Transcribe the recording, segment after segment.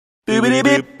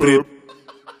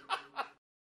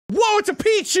Whoa, it's a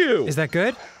Pichu! Is that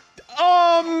good?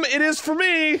 It is for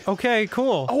me! Okay,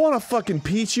 cool. I want a fucking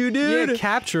Pichu, dude! Yeah,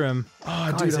 capture him. Oh,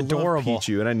 God, dude, he's adorable. I love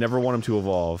Pichu, and I never want him to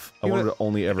evolve. I want him to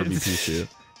only ever be Pichu.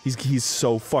 He's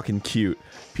so fucking cute.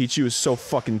 Pichu is so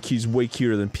fucking cute. He's way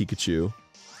cuter than Pikachu.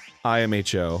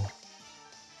 IMHO.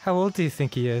 How old do you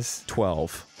think he is?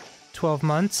 12. 12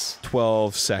 months?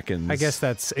 12 seconds. I guess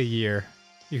that's a year.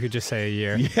 You could just say a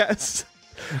year. Yes.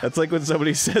 That's like when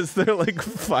somebody says they're like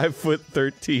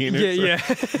 5'13" or yeah,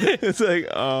 something. yeah. It's like,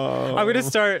 oh. I'm gonna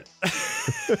start...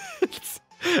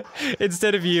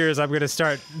 Instead of years, I'm gonna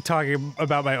start talking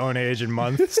about my own age in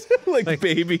months. like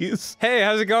babies. Hey,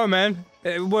 how's it going, man?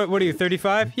 What are you,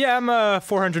 35? Yeah, I'm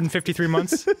 453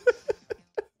 months.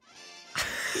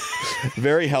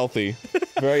 Very healthy.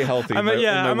 Very healthy. I'm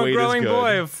a growing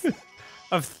boy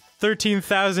of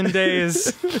 13,000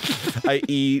 days. I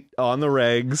eat on the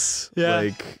regs. Yeah.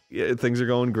 Like, yeah, things are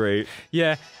going great.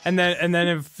 Yeah, and then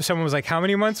if someone was like, how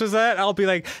many months was that? I'll be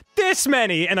like, this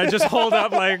many! And I just hold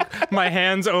up, like, my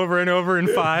hands over and over in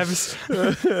fives.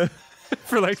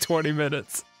 For like 20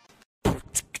 minutes.